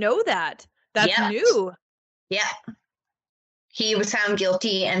didn't know that. That's new. Yeah. He was found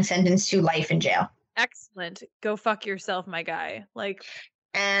guilty and sentenced to life in jail. Excellent. Go fuck yourself, my guy.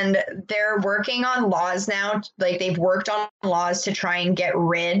 And they're working on laws now. Like they've worked on laws to try and get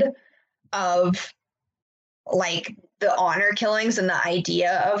rid of like the honor killings and the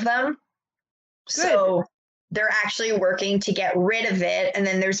idea of them. Good. So they're actually working to get rid of it. And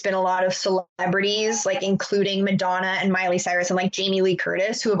then there's been a lot of celebrities, like including Madonna and Miley Cyrus and like Jamie Lee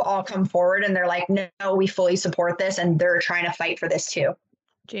Curtis, who have all come forward and they're like, no, we fully support this. And they're trying to fight for this too.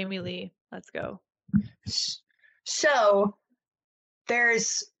 Jamie Lee, let's go. So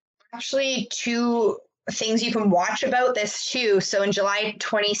there's actually 2 things you can watch about this too. So in July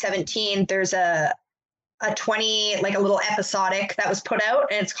 2017, there's a little episodic that was put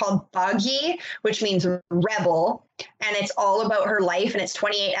out, and it's called Boggy, which means rebel, and it's all about her life, and it's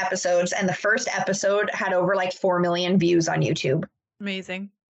 28 episodes, and the first episode had over like 4 million views on YouTube. Amazing.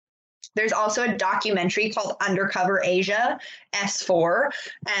 There's also a documentary called Undercover Asia, S4,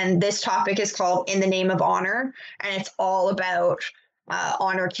 and this topic is called In the Name of Honor, and it's all about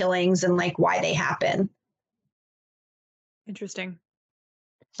honor killings and like why they happen. Interesting.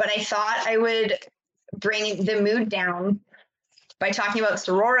 But I thought I would bring the mood down by talking about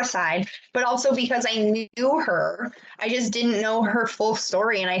Sororicide, but also because I knew her, I just didn't know her full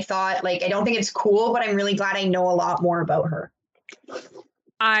story. And I thought, like, I don't think it's cool, but I'm really glad I know a lot more about her.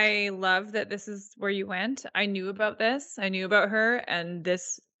 I love that this is where you went. I knew about this. I knew about her, and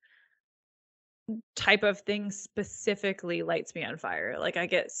this type of thing specifically lights me on fire. Like, I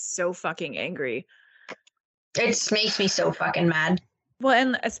get so fucking angry. It makes me so fucking mad. Well,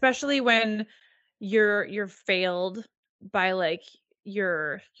 and especially when you're failed by like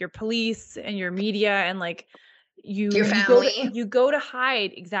your police and your media, and like your family. You go to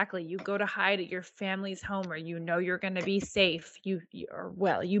hide. Exactly. You go to hide at your family's home, or you know you're going to be safe. You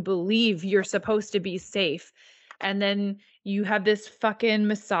believe you're supposed to be safe. And then you have this fucking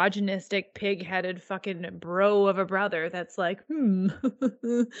misogynistic, pig-headed fucking bro of a brother that's like,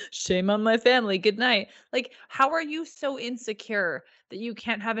 shame on my family. Good night. Like, how are you so insecure that you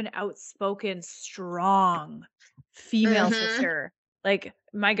can't have an outspoken, strong female sister? Like,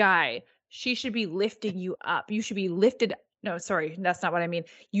 my guy, she should be lifting you up. You should be lifted. No, sorry, that's not what I mean.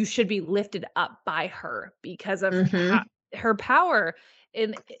 You should be lifted up by her because of her power.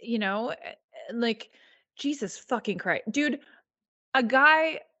 And, you know, like, Jesus fucking Christ. Dude, a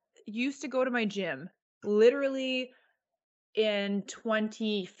guy used to go to my gym literally in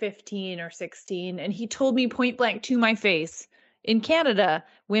 2015 or 16, and he told me point blank to my face, in Canada,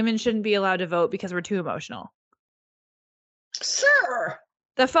 women shouldn't be allowed to vote because we're too emotional. Sir!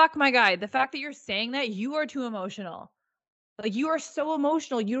 The fuck, my guy. The fact that you're saying that, you are too emotional. Like, you are so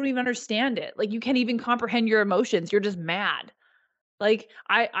emotional, you don't even understand it. Like, you can't even comprehend your emotions. You're just mad. Like,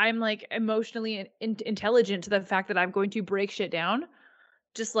 I'm like emotionally intelligent to the fact that I'm going to break shit down.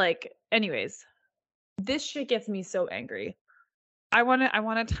 Just like, anyways, this shit gets me so angry. I want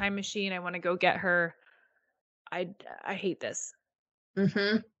a time machine. I want to go get her. I hate this.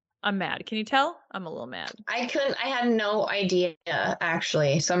 I'm mad. Can you tell? I'm a little mad. I had no idea,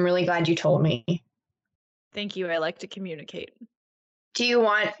 actually. So I'm really glad you told me. Thank you. I like to communicate. Do you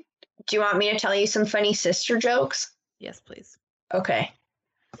want me to tell you some funny sister jokes? Yes, please. Okay.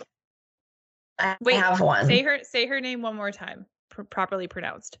 I have one. Say her name one more time, properly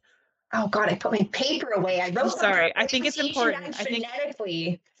pronounced. Oh God, I put my paper away. I wrote. Sorry, I think it's important. I think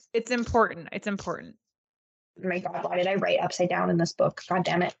it's important. It's important. Oh my God, why did I write upside down in this book? God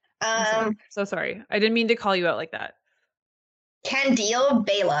damn it. So sorry. I didn't mean to call you out like that. Candile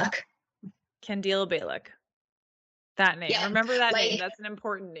Balak. Candile Balak. That name. Yeah, remember that name. That's an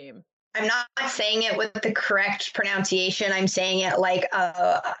important name. I'm not saying it with the correct pronunciation. I'm saying it like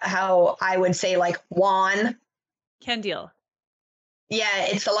how I would say like Juan. Candile. Yeah,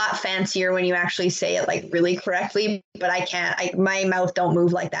 it's a lot fancier when you actually say it like really correctly, but I can't. My mouth don't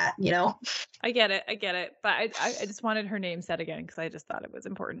move like that, you know? I get it. But I just wanted her name said again because I just thought it was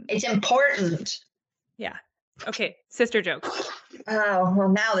important. It's important. Yeah. Okay. Sister joke. Oh, well,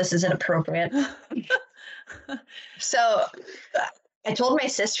 now this is inappropriate. So I told my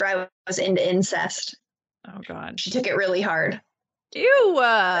sister I was into incest. Oh, God. She took it really hard. Ew.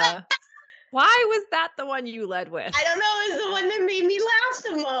 Why was that the one you led with? I don't know. It was the one that made me laugh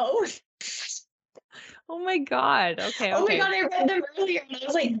the most. Oh, my God. Okay. Oh, my God. I read them earlier and I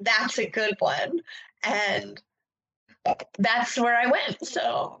was like, that's a good one. And that's where I went.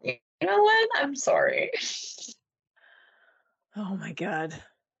 So, you know what? I'm sorry. Oh, my God.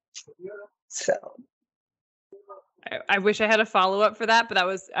 So. I wish I had a follow-up for that, but that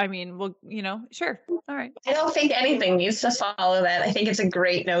was, I mean, well, you know, sure. All right. I don't think anything needs to follow that. I think it's a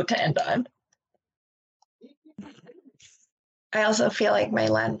great note to end on. I also feel like my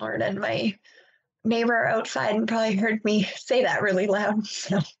landlord and my neighbor are outside and probably heard me say that really loud.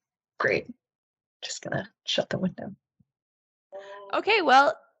 So, great. Just gonna shut the window. Okay,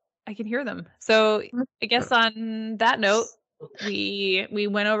 well, I can hear them. So I guess on that note, we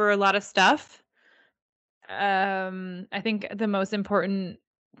went over a lot of stuff. I think the most important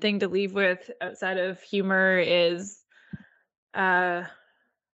thing to leave with outside of humor is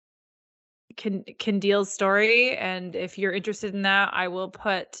Kendill's story, and if you're interested in that, I will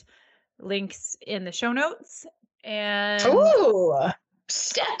put links in the show notes. And Ooh,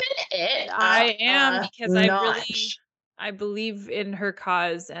 stepping it. I am, because I notch. I believe in her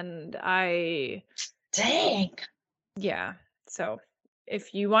cause, and Dang. yeah. So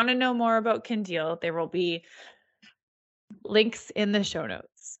if you want to know more about Kendill, there will be links in the show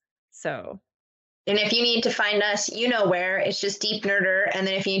notes. So, And if you need to find us, you know where. It's just Deep Nerder. And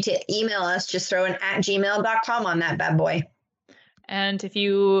then if you need to email us, just throw an @gmail.com on that bad boy. and if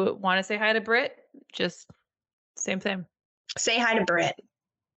you want to say hi to Britt, just same thing. Say hi to Britt.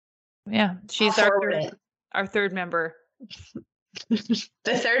 Yeah, she's I'll our forward it. third member.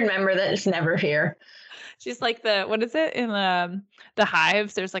 The third member that is never here. She's like what is it in the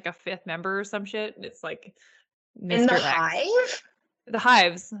Hives? There's like a fifth member or some shit. It's like Mr. In the X. Hive? The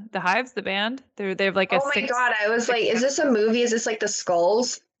Hives, the band. They have like a Oh my god! I was like, is this a movie? Is this like the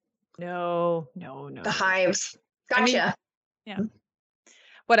Skulls? No. The Hives. I mean- Gotcha. Yeah.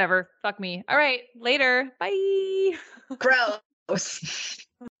 Whatever. Fuck me. All right. Later. Bye. Gross.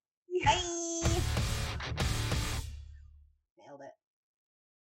 Bye.